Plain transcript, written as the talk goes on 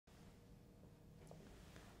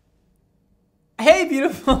Hey,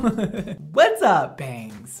 beautiful. What's up,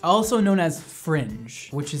 bangs? Also known as fringe,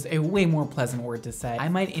 which is a way more pleasant word to say. I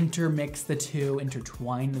might intermix the two,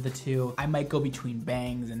 intertwine the two. I might go between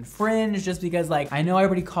bangs and fringe just because like, I know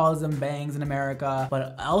everybody calls them bangs in America,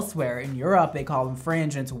 but elsewhere in Europe, they call them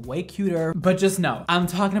fringe and it's way cuter. But just know, I'm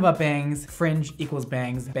talking about bangs. Fringe equals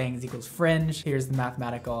bangs, bangs equals fringe. Here's the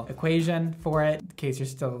mathematical equation for it, in case you're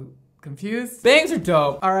still confused. Bangs are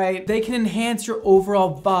dope, all right? They can enhance your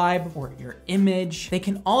overall vibe or your image. They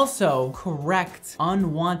can also correct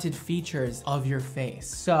unwanted features of your face.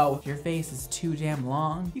 So if your face is too damn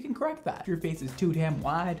long, you can correct that. If your face is too damn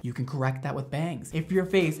wide, you can correct that with bangs. If your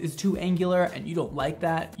face is too angular and you don't like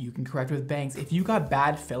that, you can correct with bangs. If you got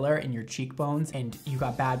bad filler in your cheekbones and you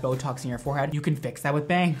got bad Botox in your forehead, you can fix that with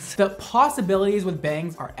bangs. The possibilities with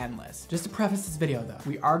bangs are endless. Just to preface this video though,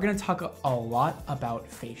 we are gonna talk a lot about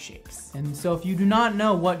face shapes. And so if you do not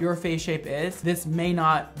know what your face shape is, this may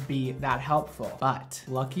not be that helpful. But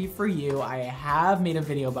lucky for you, I have made a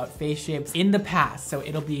video about face shapes in the past, so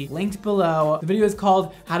it'll be linked below. The video is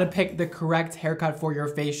called How to Pick the Correct Haircut for Your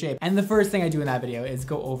Face Shape. And the first thing I do in that video is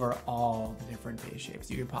go over all the different face shapes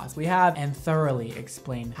you could possibly have and thoroughly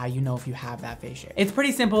explain how you know if you have that face shape. It's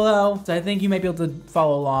pretty simple though, so I think you might be able to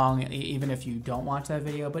follow along even if you don't watch that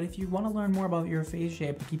video. But if you want to learn more about your face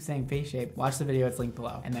shape, I keep saying face shape, watch the video, it's linked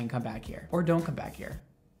below, and then come back here. Or don't come back here.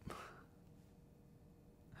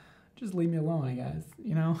 Just leave me alone, I guess,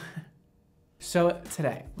 you know? So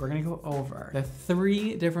today, we're gonna go over the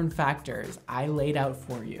 3 different factors I laid out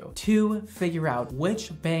for you to figure out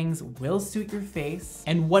which bangs will suit your face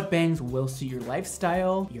and what bangs will suit your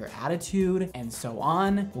lifestyle, your attitude, and so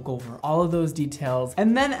on. We'll go over all of those details.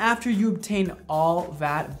 And then after you obtain all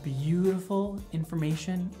that beautiful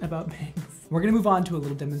information about bangs, we're gonna move on to a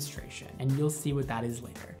little demonstration and you'll see what that is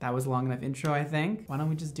later. That was a long enough intro, I think. Why don't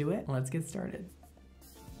we just do it? Let's get started.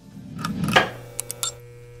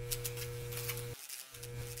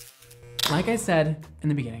 Like I said in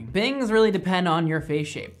the beginning, bangs really depend on your face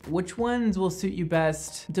shape. Which ones will suit you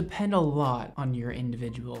best depend a lot on your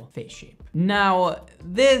individual face shape. Now,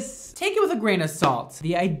 this, take it with a grain of salt.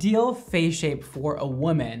 The ideal face shape for a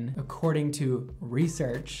woman, according to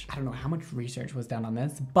research, I don't know how much research was done on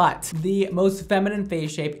this, but the most feminine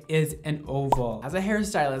face shape is an oval. As a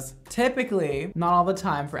hairstylist, typically, not all the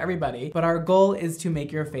time for everybody, but our goal is to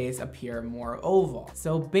make your face appear more oval.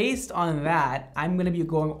 So based on that, I'm gonna be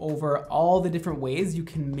going over all the different ways you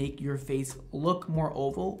can make your face look more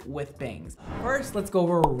oval with bangs. First, let's go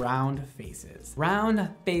over round faces. Round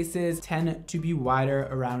faces tend to be wider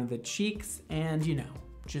around the cheeks and, you know,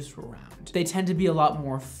 just round. They tend to be a lot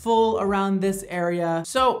more full around this area.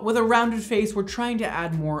 So with a rounded face, we're trying to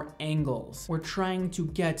add more angles. We're trying to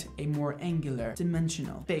get a more angular,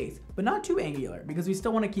 dimensional face, but not too angular because we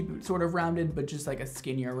still want to keep it sort of rounded, but just like a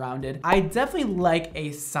skinnier rounded. I definitely like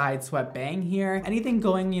a side swept bang here. Anything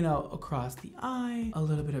going, you know, across the eye, a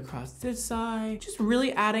little bit across this side, just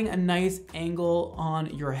really adding a nice angle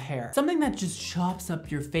on your hair. Something that just chops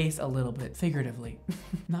up your face a little bit, figuratively.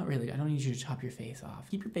 Not really, I don't need you to chop your face off.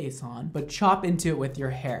 Keep your face on, but chop into it with your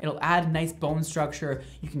hair. It'll add nice bone structure.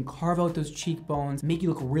 You can carve out those cheekbones, make you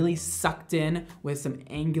look really sucked in with some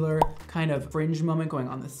angular kind of fringe moment going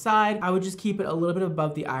on the side. I would just keep it a little bit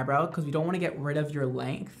above the eyebrow because we don't want to get rid of your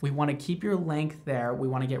length. We want to keep your length there. We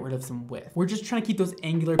want to get rid of some width. We're just trying to keep those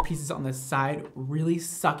angular pieces on the side, really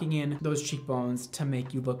sucking in those cheekbones to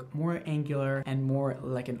make you look more angular and more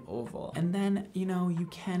like an oval. And then, you know, you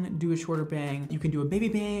can do a shorter bang. You can do a baby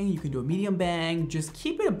bang. You can do a medium bang. Just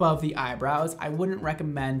keep it above the eyebrows. I wouldn't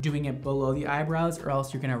recommend doing it below the eyebrows or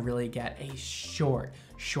else you're gonna really get a short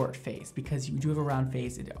face because you do have a round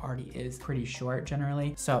face. It already is pretty short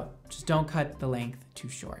generally. So just don't cut the length too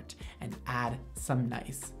short and add some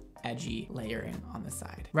nice edgy layering on the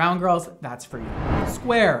side. Round girls, that's for you.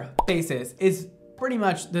 Square faces is pretty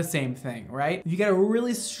much the same thing, right? If you get a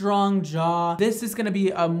really strong jaw, this is gonna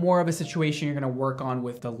be more of a situation you're gonna work on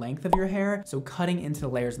with the length of your hair. So cutting into the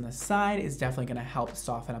layers on the side is definitely gonna help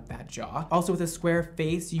soften up that jaw. Also with a square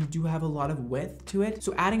face, you do have a lot of width to it.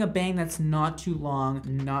 So adding a bang that's not too long,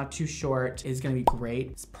 not too short is gonna be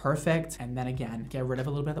great. It's perfect. And then again, get rid of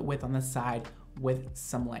a little bit of the width on the side with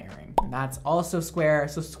some layering. And that's also square.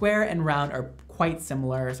 So square and round are quite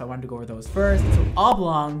similar, so I wanted to go over those first. So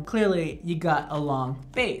oblong, clearly you got a long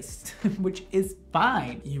face, which is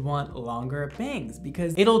fine. You want longer bangs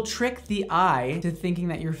because it'll trick the eye to thinking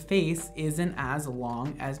that your face isn't as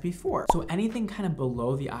long as before. So anything kind of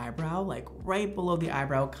below the eyebrow, like right below the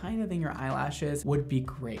eyebrow, kind of in your eyelashes would be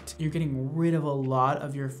great. You're getting rid of a lot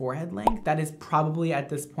of your forehead length. That is probably at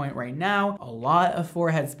this point right now, a lot of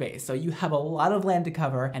forehead space. So you have a lot of land to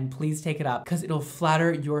cover and please take it up because it'll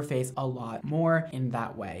flatter your face a lot more. more in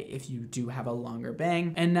that way if you do have a longer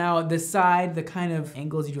bang. And now the side, the kind of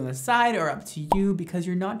angles you do on the side are up to you because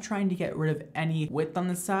you're not trying to get rid of any width on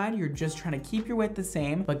the side. You're just trying to keep your width the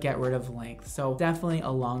same, but get rid of length. So definitely a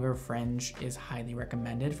longer fringe is highly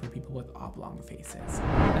recommended for people with oblong faces.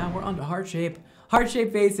 Now we're on to heart shape. Heart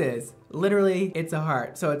shape faces. Literally, it's a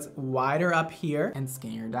heart. So it's wider up here and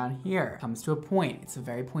skinnier down here. Comes to a point. It's a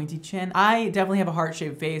very pointy chin. I definitely have a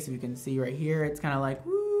heart-shaped face. If you can see right here, it's kind of like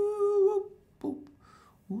woo, boop,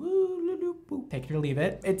 woo, boop. Take it or leave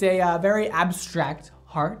it. It's a very abstract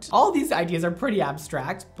heart. All these ideas are pretty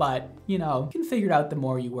abstract, but you know, you can figure it out the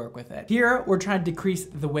more you work with it. Here, we're trying to decrease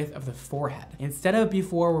the width of the forehead. Instead of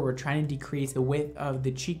before where we're trying to decrease the width of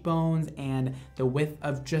the cheekbones and the width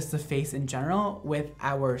of just the face in general with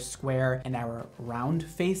our square and our round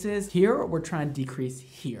faces, here we're trying to decrease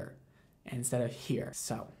here instead of here.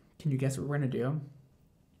 So, can you guess what we're gonna do?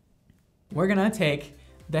 We're gonna take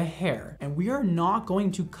the hair, and we are not going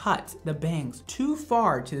to cut the bangs too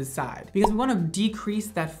far to the side because we want to decrease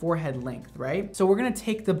that forehead length, right? So we're gonna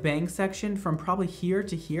take the bang section from probably here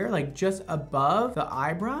to here, like just above the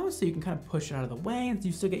eyebrows, so you can kind of push it out of the way and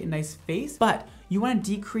you still get a nice face, but you want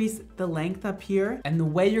to decrease the length up here. And the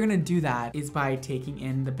way you're gonna do that is by taking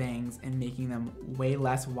in the bangs and making them way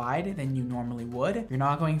less wide than you normally would. You're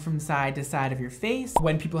not going from side to side of your face.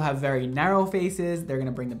 When people have very narrow faces, they're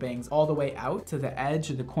gonna bring the bangs all the way out to the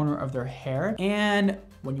edge or the corner of their hair. And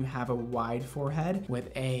when you have a wide forehead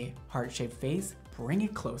with a heart-shaped face, bring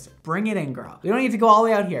it closer. Bring it in, girl. We don't need to go all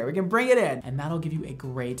the way out here. We can bring it in. And that'll give you a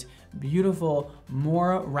great, beautiful,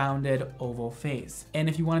 more rounded oval face. And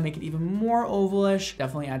if you want to make it even more ovalish,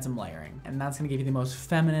 definitely add some layering. And that's gonna give you the most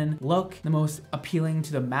feminine look, the most appealing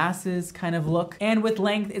to the masses kind of look. And with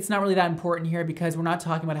length, it's not really that important here because we're not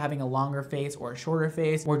talking about having a longer face or a shorter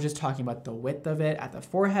face. We're just talking about the width of it at the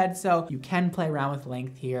forehead. So you can play around with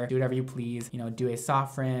length here, do whatever you please. You know, do a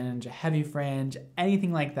soft fringe, a heavy fringe,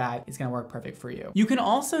 anything like that is gonna work perfect for you. You can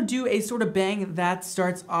also do a sort of bang that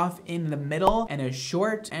starts off in the middle and is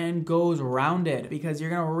short and goes rounded because you're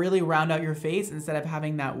gonna really round out your face instead of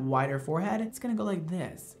having that wider forehead. It's gonna go like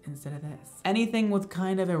this instead of this. Anything with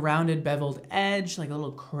kind of a rounded beveled edge, like a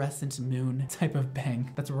little crescent moon type of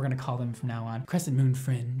bang. That's what we're gonna call them from now on. Crescent moon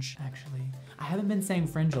fringe, actually. I haven't been saying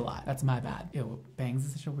fringe a lot. That's my bad. Ew, bangs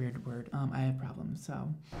is such a weird word. I have problems,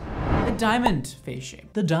 so. The diamond face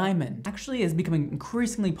shape. The diamond actually is becoming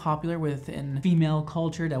increasingly popular within female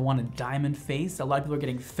culture that want a diamond face. A lot of people are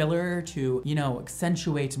getting filler to, you know,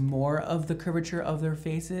 accentuate more of the curvature of their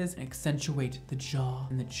faces and accentuate the jaw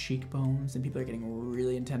and the cheekbones. And people are getting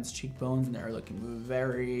really intense cheekbones and they're looking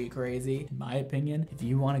very crazy. In my opinion, if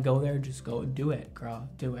you want to go there, just go do it, girl.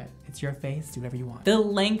 Do it. It's your face. Do whatever you want. The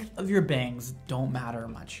length of your bangs don't matter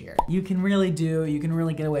much here. You can really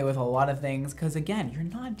get away with a lot of things because again, you're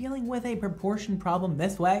not dealing with a proportion problem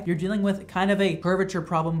this way. You're dealing with kind of a curvature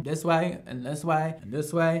problem this way and this way and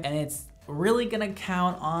this way. And it's really gonna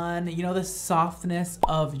count on, you know, the softness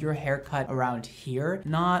of your haircut around here,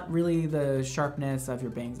 not really the sharpness of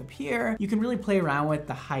your bangs up here. You can really play around with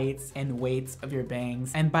the heights and weights of your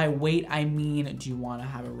bangs. And by weight, I mean, do you wanna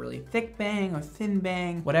have a really thick bang or thin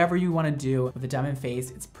bang? Whatever you wanna do with a diamond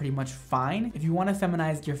face, it's pretty much fine. If you wanna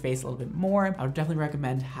feminize your face a little bit more, I would definitely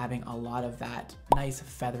recommend having a lot of that nice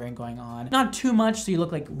feathering going on. Not too much so you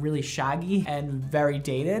look like really shaggy and very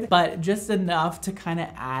dated, but just enough to kind of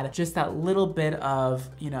add just that little bit of,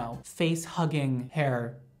 you know, face hugging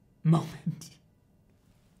hair moment.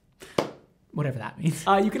 Whatever that means.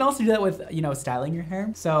 You can also do that with, you know, styling your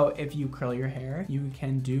hair. So if you curl your hair, you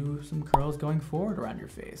can do some curls going forward around your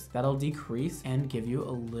face. That'll decrease and give you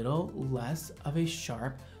a little less of a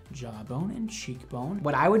sharp jawbone and cheekbone.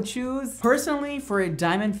 What I would choose personally for a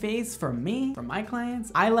diamond face, for me, for my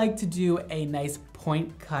clients, I like to do a nice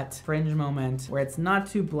point cut fringe moment where it's not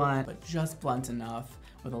too blunt, but just blunt enough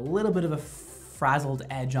with a little bit of a frazzled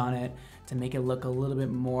edge on it to make it look a little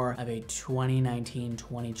bit more of a 2019,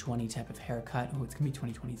 2020 type of haircut. Oh, it's gonna be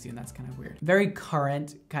 2020 soon, that's kind of weird. Very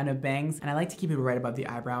current kind of bangs, and I like to keep it right above the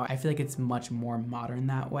eyebrow. I feel like it's much more modern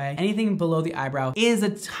that way. Anything below the eyebrow is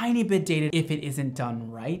a tiny bit dated if it isn't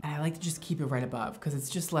done right, and I like to just keep it right above because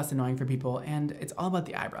it's just less annoying for people, and it's all about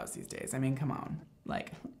the eyebrows these days. I mean, come on,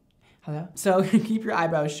 like, hello? So keep your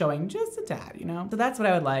eyebrows showing just a tad, you know? So that's what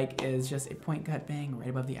I would like, is just a point cut bang right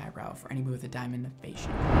above the eyebrow for anybody with a diamond face shape.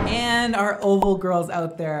 And our oval girls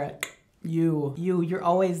out there, you're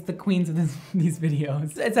always the queens of these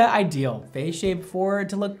videos. It's an ideal face shape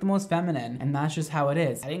to look the most feminine, and that's just how it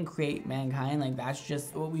is. I didn't create mankind, like that's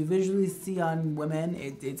just what we visually see on women.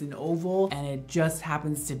 It's an oval, and it just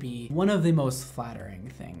happens to be one of the most flattering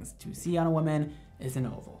things to see on a woman is an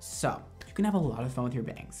oval. So You can have a lot of fun with your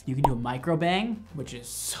bangs. You can do a micro bang, which is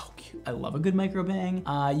so cute. I love a good micro bang.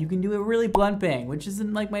 You can do a really blunt bang, which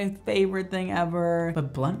isn't like my favorite thing ever,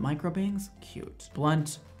 but blunt micro bangs, cute.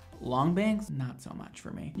 Blunt long bangs, not so much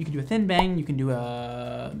for me. You can do a thin bang, you can do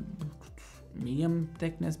a medium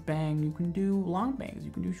thickness bang, you can do long bangs,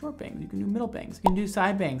 you can do short bangs, you can do middle bangs, you can do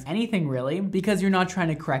side bangs, anything really, because you're not trying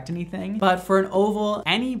to correct anything. But for an oval,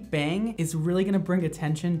 any bang is really gonna bring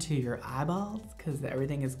attention to your eyeballs because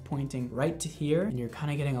everything is pointing right to here and you're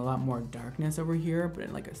kind of getting a lot more darkness over here, but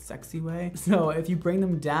in like a sexy way. So if you bring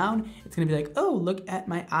them down, it's gonna be like, oh, look at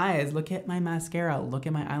my eyes, look at my mascara, look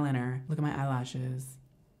at my eyeliner, look at my eyelashes.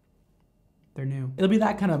 They're new. It'll be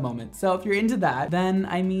that kind of moment. So if you're into that, then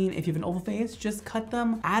I mean, if you have an oval face, just cut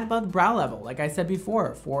them at about the brow level. Like I said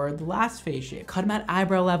before, for the last face shape, cut them at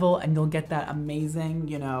eyebrow level and you'll get that amazing,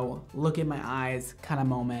 you know, look at my eyes kind of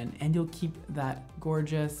moment, and you'll keep that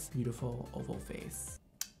gorgeous, beautiful oval face.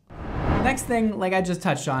 Next thing, like I just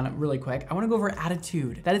touched on really quick, I wanna go over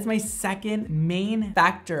attitude. That is my second main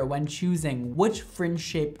factor when choosing which fringe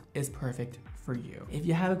shape is perfect for you. If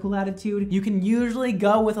you have a cool attitude, you can usually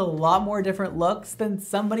go with a lot more different looks than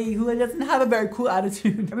somebody who doesn't have a very cool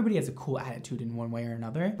attitude. Everybody has a cool attitude in one way or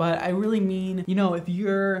another, but I really mean, you know, if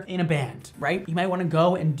you're in a band, right? You might wanna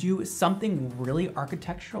go and do something really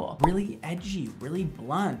architectural, really edgy, really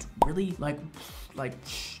blunt, really like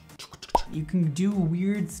you can do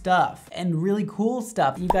weird stuff and really cool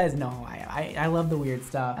stuff. You guys know I love the weird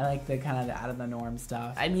stuff. I like the kind of the out of the norm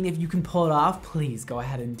stuff. I mean, if you can pull it off, please go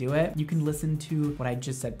ahead and do it. You can listen to what I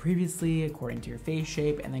just said previously according to your face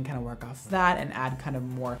shape and then kind of work off that and add kind of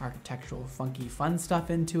more architectural, funky, fun stuff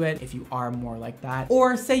into it if you are more like that.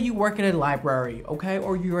 Or say you work at a library, okay?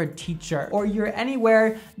 Or you're a teacher, or you're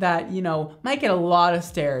anywhere that, you know, might get a lot of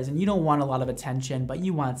stares and you don't want a lot of attention, but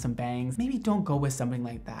you want some bangs. Maybe don't go with something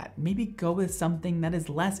like that. Maybe go with something that is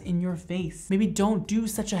less in your face. Maybe don't do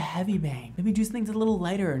such a heavy bang. Maybe do something that's a little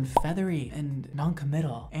lighter and feathery and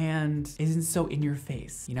non-committal and isn't so in your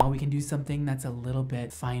face. You know, we can do something that's a little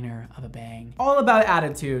bit finer of a bang. All about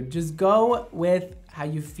attitude. Just go with how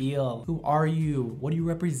you feel. Who are you? What do you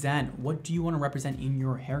represent? What do you want to represent in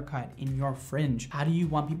your haircut, in your fringe? How do you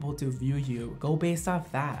want people to view you? Go based off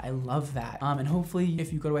that. I love that. And hopefully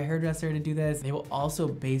if you go to a hairdresser to do this, they will also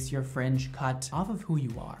base your fringe cut off of who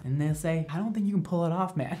you are. And they'll say, I don't think you can pull it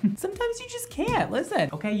off, man. Sometimes you just can't. Listen,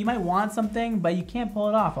 okay, you might want something, but you can't pull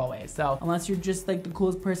it off always. So unless you're just like the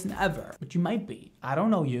coolest person ever, which you might be. I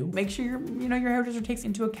don't know you. Make sure your hairdresser takes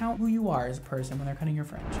into account who you are as a person when they're cutting your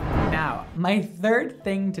fringe. Now, my third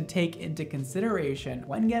thing to take into consideration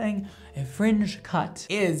when getting a fringe cut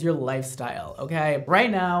is your lifestyle, okay?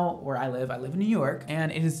 Right now, where I live in New York,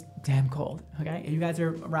 and it is damn cold, okay? If you guys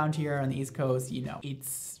are around here on the East Coast, you know,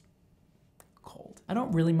 it's cold. I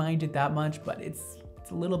don't really mind it that much, but it's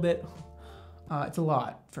a little bit, it's a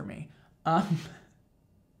lot for me. I'm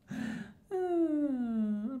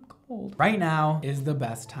cold. Right now is the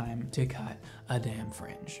best time to cut a damn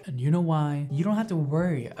fringe. And you know why? You don't have to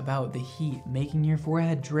worry about the heat making your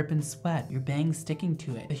forehead drip and sweat, your bangs sticking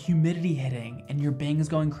to it, the humidity hitting, and your bangs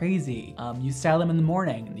going crazy. You style them in the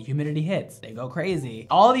morning, and the humidity hits, they go crazy.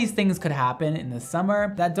 All these things could happen in the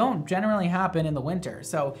summer that don't generally happen in the winter.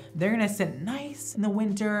 So they're gonna sit nice in the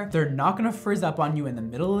winter. They're not gonna frizz up on you in the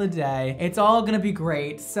middle of the day. It's all gonna be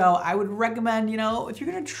great. So I would recommend, you know, if you're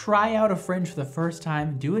gonna try out a fringe for the first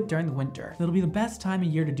time, do it during the winter. It'll be the best time of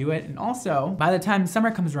year to do it. And also, by the time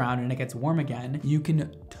summer comes around and it gets warm again, you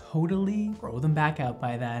can totally grow them back out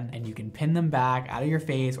by then, and you can pin them back out of your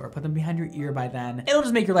face or put them behind your ear by then. It'll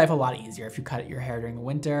just make your life a lot easier if you cut your hair during the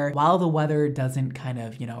winter while the weather doesn't kind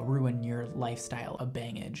of, you know, ruin your lifestyle of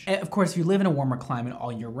bangage. And of course, if you live in a warmer climate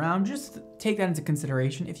all year round, just take that into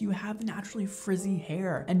consideration. If you have naturally frizzy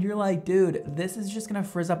hair and you're like, dude, this is just gonna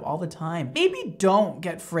frizz up all the time, maybe don't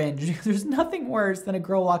get fringe. There's nothing worse than a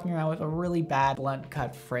girl walking around with a really bad blunt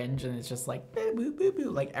cut fringe and it's just like boop, boop, boop,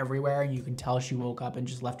 boop, like everywhere. You can tell she woke up and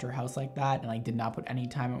just left her house like that and like did not put any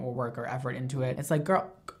time or work or effort into it. It's like,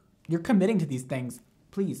 girl, you're committing to these things.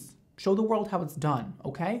 Please show the world how it's done,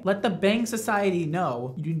 okay? Let the bang society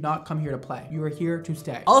know you do not come here to play. You are here to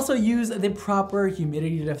stay. Also use the proper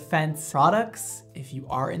humidity defense products. If you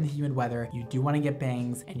are in the humid weather, you do want to get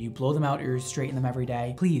bangs and you blow them out or you straighten them every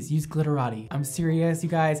day, please use Glitterati. I'm serious, you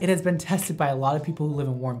guys. It has been tested by a lot of people who live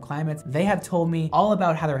in warm climates. They have told me all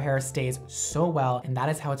about how their hair stays so well, and that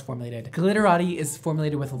is how it's formulated. Glitterati is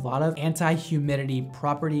formulated with a lot of anti-humidity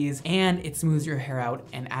properties, and it smooths your hair out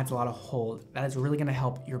and adds a lot of hold. That is really gonna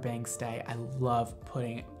help your bangs stay. I love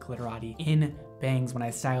putting glitterati in bangs when I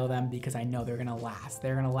style them because I know they're gonna last.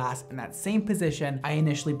 They're gonna last in that same position I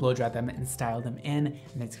initially blow dry them and style them in,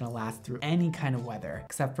 and it's gonna last through any kind of weather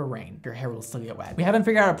except for rain. Your hair will still get wet. We haven't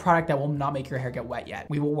figured out a product that will not make your hair get wet yet.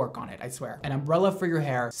 We will work on it, I swear. An umbrella for your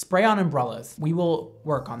hair, spray on umbrellas. We will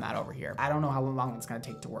work on that over here. I don't know how long it's gonna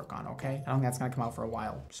take to work on, okay? I don't think that's gonna come out for a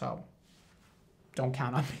while, so don't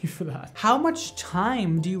count on me for that. How much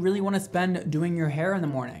time do you really want to spend doing your hair in the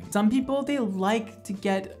morning? Some people, they like to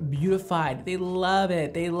get beautified. They love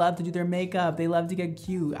it. They love to do their makeup. They love to get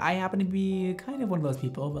cute. I happen to be kind of one of those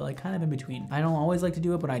people, but like kind of in between. I don't always like to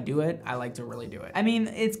do it, but when I do it, I like to really do it. I mean,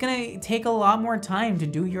 it's gonna take a lot more time to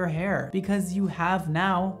do your hair because you have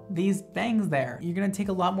now these bangs there. You're gonna take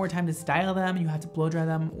a lot more time to style them. You have to blow dry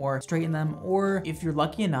them or straighten them. Or if you're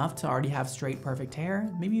lucky enough to already have straight, perfect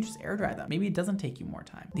hair, maybe you just air dry them. Maybe it doesn't take you more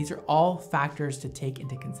time. These are all factors to take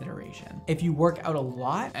into consideration. If you work out a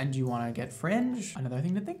lot and you want to get fringe, another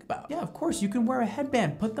thing to think about. Yeah, of course, you can wear a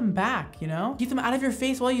headband, put them back, you know? Keep them out of your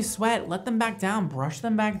face while you sweat, let them back down, brush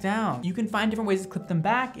them back down. You can find different ways to clip them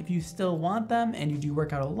back if you still want them and you do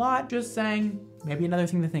work out a lot. Just saying, maybe another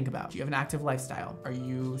thing to think about. Do you have an active lifestyle? Are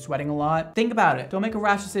you sweating a lot? Think about it. Don't make a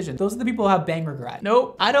rash decision. Those are the people who have bang regret.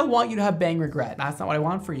 Nope, I don't want you to have bang regret. That's not what I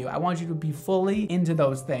want for you. I want you to be fully into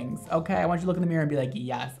those things, okay? I want you to look in the mirror and be like,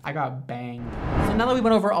 yes, I got banged. So now that we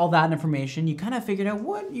went over all that information, you kind of figured out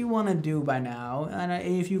what you want to do by now. And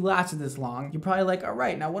if you lasted this long, you're probably like, all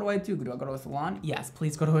right, now what do I do? Do I go to a salon? Yes,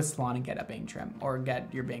 please go to a salon and get a bang trim or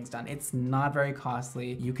get your bangs done. It's not very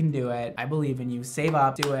costly. You can do it. I believe in you. Save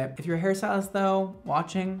up, do it. If you're a hairstylist though,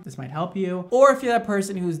 watching, this might help you. Or if you're that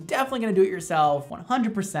person who's definitely gonna do it yourself,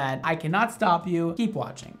 100%, I cannot stop you, keep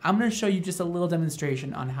watching. I'm gonna show you just a little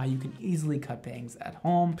demonstration on how you can easily cut bangs at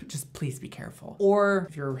home. Just please be careful. Or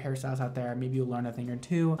if you're a hairstylist out there, maybe you'll learn a thing or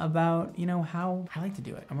two about, you know, how I like to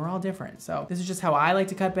do it. And we're all different. So this is just how I like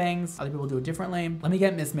to cut bangs. Other people do it differently. Let me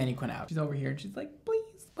get MS.MANNYQUIN out. She's over here and she's like,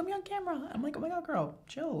 please put me on camera. I'm like, oh my God, girl,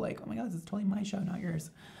 chill. Like, oh my God, this is totally my show, not yours.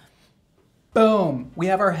 Boom, we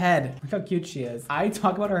have our head. Look how cute she is. I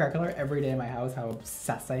talk about her hair color every day in my house, how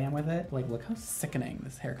obsessed I am with it. Like, look how sickening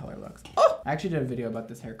this hair color looks. Oh, I actually did a video about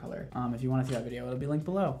this hair color. If you wanna see that video, it'll be linked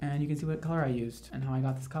below. And you can see what color I used and how I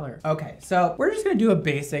got this color. Okay, so we're just gonna do a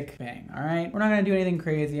basic bang, all right? We're not gonna do anything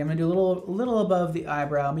crazy. I'm gonna do a little above the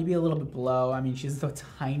eyebrow, maybe a little bit below. I mean, she's the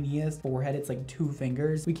tiniest forehead. It's like 2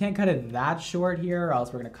 fingers. We can't cut it that short here or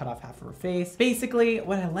else we're gonna cut off half of her face. Basically,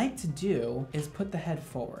 what I like to do is put the head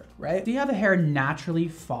forward, right? Do you have the hair naturally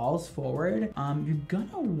falls forward? You're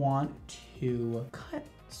gonna want to cut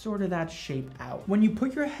sort of that shape out. When you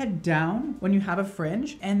put your head down, when you have a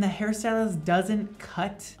fringe and the hairstylist doesn't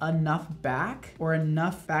cut enough back or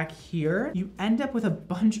enough back here, you end up with a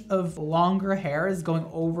bunch of longer hairs going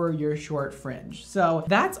over your short fringe. So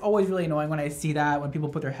that's always really annoying when I see that, when people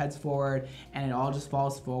put their heads forward and it all just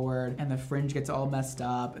falls forward and the fringe gets all messed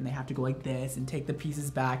up and they have to go like this and take the pieces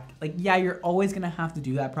back. Like, yeah, you're always gonna have to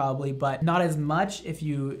do that probably, but not as much if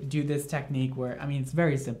you do this technique where, I mean, it's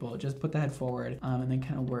very simple. Just put the head forward and then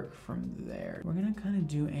kind of work from there. We're gonna kind of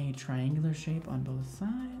do a triangular shape on both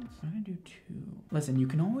sides. I'm gonna do 2. Listen, you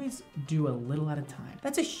can always do a little at a time.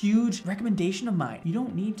 That's a huge recommendation of mine. You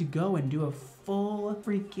don't need to go and do a full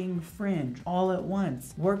freaking fringe all at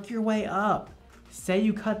once. Work your way up. Say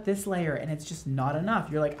you cut this layer and it's just not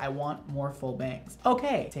enough. You're like, I want more full bangs.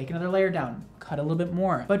 Okay, take another layer down, cut a little bit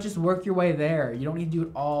more, but just work your way there. You don't need to do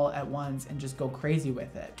it all at once and just go crazy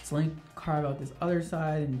with it. So let me carve out this other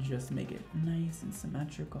side and just make it nice and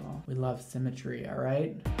symmetrical. We love symmetry, all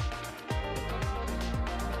right?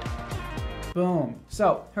 Boom.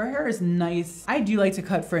 So her hair is nice. I do like to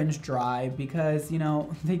cut fringe dry because, you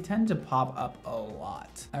know, they tend to pop up a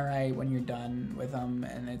lot, all right, when you're done with them.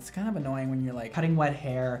 And it's kind of annoying when you're like cutting wet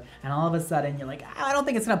hair and all of a sudden you're like, I don't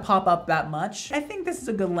think it's gonna pop up that much. I think this is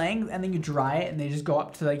a good length. And then you dry it and they just go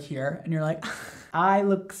up to like here and you're like, I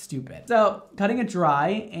look stupid. So cutting it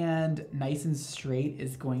dry and nice and straight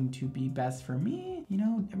is going to be best for me. You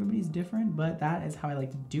know, everybody's different, but that is how I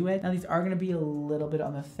like to do it. Now these are gonna be a little bit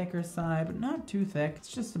on the thicker side, but not too thick. It's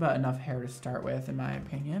just about enough hair to start with, in my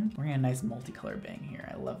opinion. We're getting a nice multicolored bang here.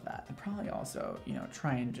 I love that. I'd probably also, you know,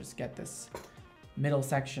 try and just get this middle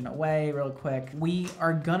section away real quick. We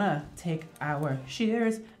are gonna take our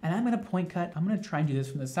shears and I'm gonna point cut. I'm gonna try and do this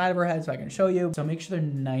from the side of her head so I can show you. So make sure they're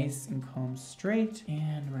nice and combed straight.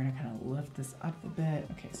 And we're gonna kind of lift this up a bit.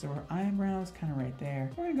 Okay, so her eyebrows kind of right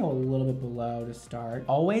there. We're gonna go a little bit below to start.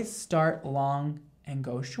 Always start long and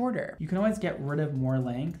go shorter. You can always get rid of more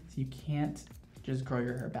length. You can't just grow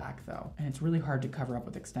your hair back though. And it's really hard to cover up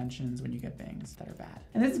with extensions when you get bangs that are bad.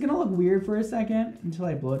 And this is gonna look weird for a second until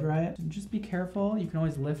I blow dry it. And just be careful. You can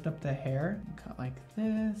always lift up the hair and cut like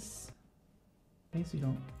this. Okay, so you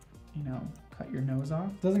don't, you know, cut your nose off.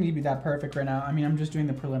 It doesn't need to be that perfect right now. I mean, I'm just doing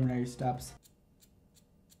the preliminary steps.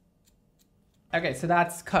 Okay, so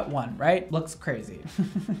that's cut one, right? Looks crazy.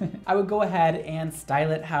 I would go ahead and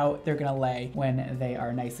style it how they're gonna lay when they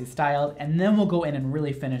are nicely styled, and then we'll go in and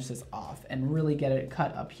really finish this off and really get it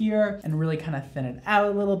cut up here and really kind of thin it out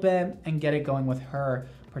a little bit and get it going with her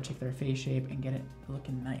particular face shape and get it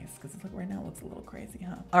looking nice. Because look, right now it looks a little crazy,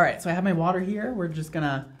 huh? All right, so I have my water here. We're just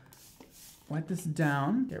gonna wet this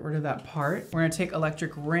down, get rid of that part. We're gonna take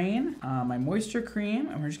Electric Rain, my moisture cream,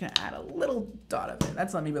 and we're just gonna add a little dot of it.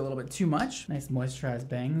 That's maybe a little bit too much. Nice moisturized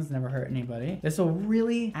bangs, never hurt anybody. This will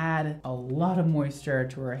really add a lot of moisture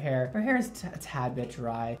to her hair. Her hair is a tad bit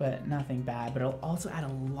dry, but nothing bad, but it'll also add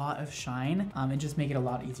a lot of shine and just make it a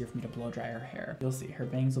lot easier for me to blow dry her hair. You'll see, her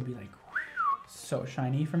bangs will be like so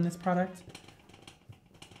shiny from this product.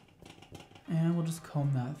 And we'll just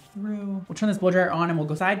comb that through. We'll turn this blow dryer on and we'll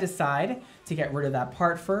go side to side to get rid of that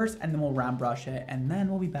part first, and then we'll round brush it, and then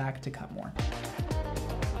we'll be back to cut more.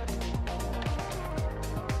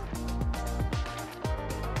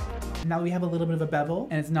 Now we have a little bit of a bevel,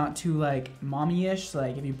 and it's not too like mommy-ish.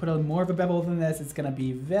 Like if you put more of a bevel than this, it's gonna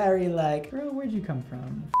be very like, girl, where'd you come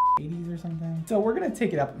from? 80s or something. So we're gonna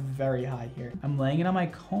take it up very high here. I'm laying it on my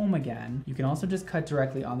comb again. You can also just cut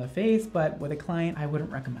directly on the face, but with a client, I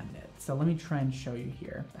wouldn't recommend it. So let me try and show you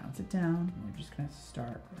here. Bounce it down. We're just gonna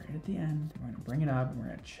start right at the end. We're gonna bring it up and we're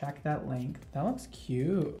gonna check that length. That looks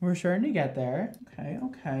cute. We're starting to get there. Okay,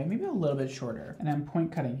 okay, maybe a little bit shorter. And I'm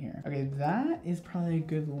point cutting here. Okay, that is probably a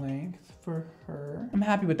good length for her. I'm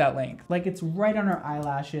happy with that length. Like it's right on her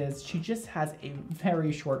eyelashes. She just has a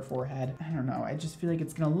very short forehead. I don't know, I just feel like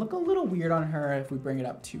it's gonna look a little weird on her if we bring it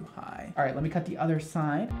up too high. All right, let me cut the other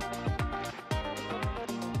side.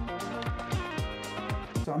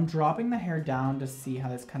 So I'm dropping the hair down to see how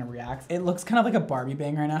this kind of reacts. It looks kind of like a Barbie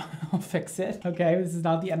bang right now. I'll fix it. Okay, this is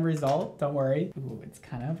not the end result, don't worry. Ooh, it's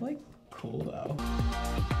kind of like cool though.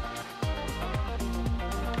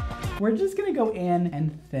 We're just gonna go in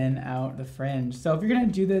and thin out the fringe. So if you're gonna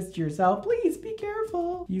do this to yourself, please be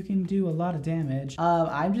careful. You can do a lot of damage.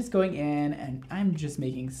 I'm just going in and I'm just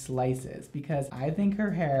making slices because I think her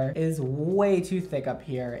hair is way too thick up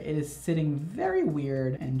here. It is sitting very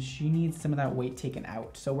weird and she needs some of that weight taken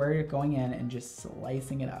out. So we're going in and just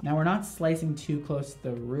slicing it up. Now we're not slicing too close to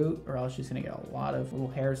the root or else she's gonna get a lot of little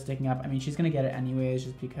hair sticking up. I mean, she's gonna get it anyways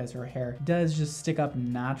just because her hair does just stick up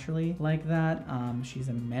naturally like that. She's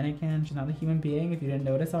a mannequin. She's not a human being, if you didn't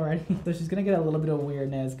notice already. So she's gonna get a little bit of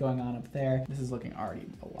weirdness going on up there. This is looking already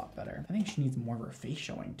a lot better. I think she needs more of her face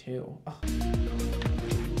showing too. Oh.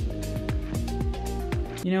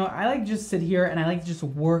 You know, I like just sit here and I like to just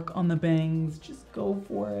work on the bangs. Just go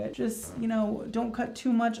for it. Just, you know, don't cut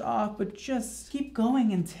too much off, but just keep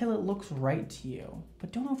going until it looks right to you.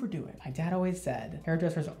 But don't overdo it. My dad always said,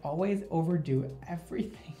 hairdressers always overdo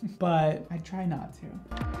everything, but I try not to.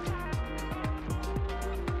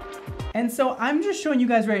 And so I'm just showing you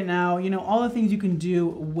guys right now, you know, all the things you can do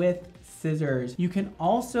with scissors. You can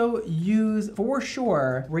also use, for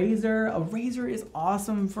sure, razor. A razor is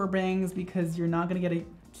awesome for bangs because you're not gonna get a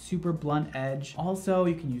super blunt edge. Also,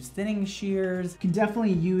 you can use thinning shears. You can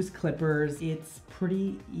definitely use clippers. It's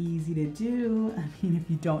pretty easy to do. I mean,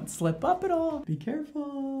 if you don't slip up at all, be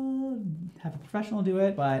careful. Have a professional do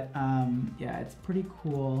it. But yeah, it's pretty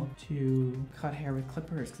cool to cut hair with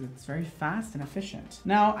clippers because it's very fast and efficient.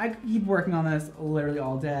 Now, I could keep working on this literally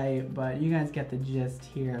all day, but you guys get the gist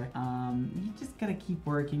here. You just gotta keep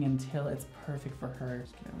working until it's perfect for her.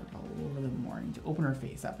 Just gonna work a little bit more. I need to open her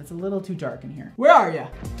face up. It's a little too dark in here. Where are you?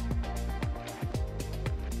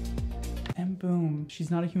 And boom, she's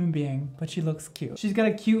not a human being, but she looks cute. She's got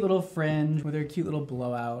a cute little fringe with her cute little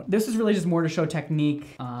blowout. This is really just more to show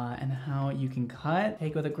technique and how you can cut.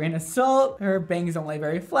 Take it with a grain of salt. Her bangs don't lay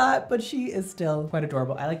very flat, but she is still quite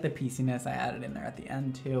adorable. I like the pieciness I added in there at the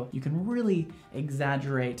end too. You can really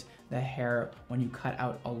exaggerate the hair when you cut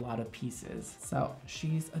out a lot of pieces. So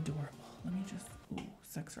she's adorable. Let me just,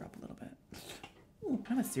 sex her up a little bit. Ooh,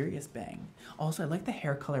 kind of a serious bang. Also, I like the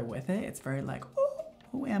hair color with it. It's very like, oh,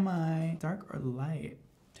 who am I? Dark or light?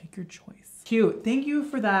 Take your choice. Cute. Thank you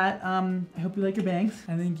for that. I hope you like your bangs.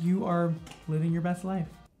 I think you are living your best life.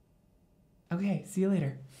 Okay, see you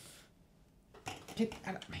later. Get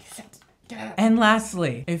out of my set. And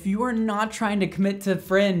lastly, if you are not trying to commit to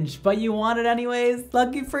fringe, but you want it anyways,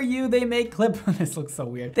 lucky for you, they make this looks so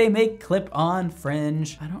weird. They make clip-on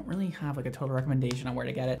fringe. I don't really have like a total recommendation on where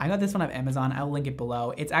to get it. I got this one off Amazon. I'll link it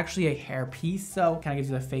below. It's actually a hair piece, so kind of gives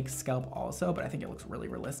you a fake scalp also, but I think it looks really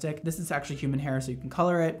realistic. This is actually human hair, so you can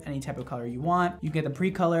color it any type of color you want. You get them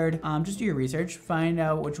pre-colored. Just do your research, find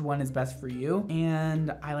out which one is best for you.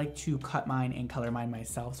 And I like to cut mine and color mine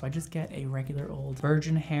myself. So I just get a regular old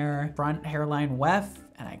virgin hair, front hairline weft,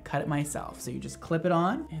 and I cut it myself. So you just clip it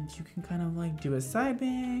on and you can kind of like do a side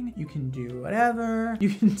bang. You can do whatever.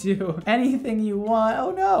 You can do anything you want.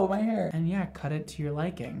 Oh no, my hair. And yeah, cut it to your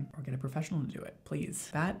liking or get a professional to do it,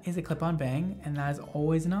 please. That is a clip-on bang, and that is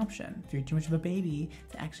always an option. If you're too much of a baby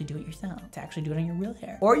to actually do it yourself, to actually do it on your real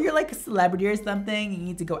hair. Or you're like a celebrity or something, you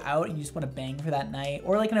need to go out and you just want to bang for that night.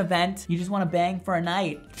 Or like an event, you just want to bang for a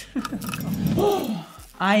night.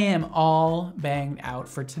 I am all banged out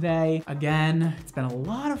for today. Again, it's been a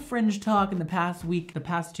lot of fringe talk in the past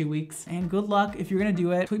 2 weeks, and good luck if you're gonna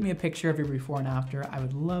do it. Tweet me a picture of your before and after. I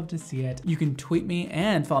would love to see it. You can tweet me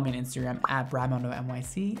and follow me on Instagram at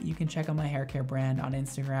bradmondonyc. You can check out my hair care brand on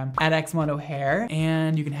Instagram at xmondohair,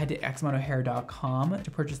 and you can head to xmondohair.com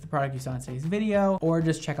to purchase the product you saw in today's video, or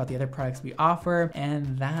just check out the other products we offer.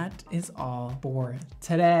 And that is all for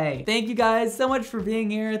today. Thank you guys so much for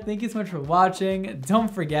being here. Thank you so much for watching.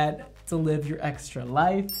 Don't forget to live your extra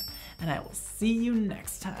life, and I will see you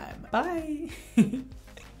next time. Bye.